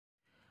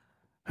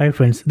Hi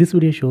friends, this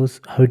video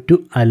shows how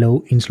to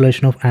allow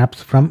installation of apps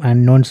from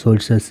unknown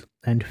sources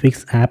and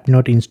fix app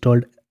not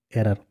installed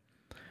error.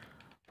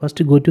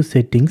 First go to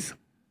settings,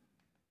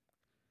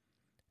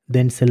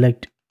 then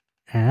select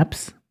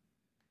apps,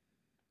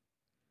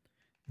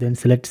 then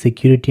select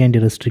security and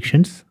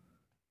restrictions,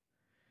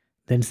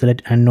 then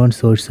select unknown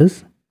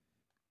sources.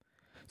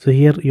 So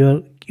here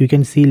you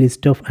can see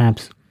list of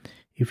apps.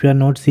 If you are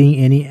not seeing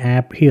any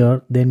app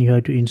here, then you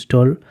have to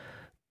install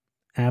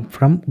app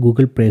from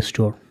Google Play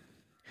Store.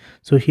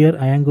 So here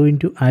I am going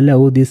to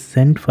allow this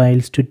send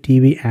files to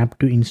TV app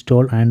to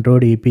install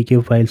Android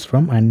APK files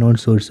from unknown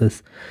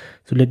sources.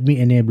 So let me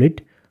enable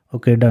it.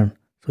 Okay, done.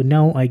 So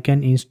now I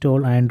can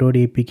install Android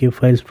APK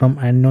files from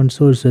unknown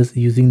sources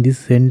using this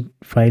send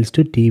files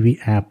to TV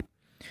app.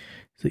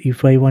 So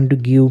if I want to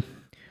give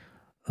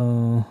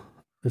the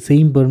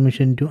same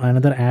permission to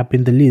another app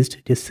in the list,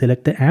 just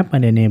select the app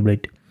and enable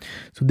it.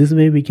 So this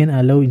way we can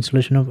allow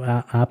installation of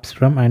apps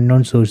from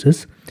unknown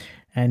sources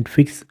and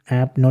fix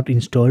app not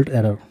installed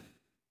error.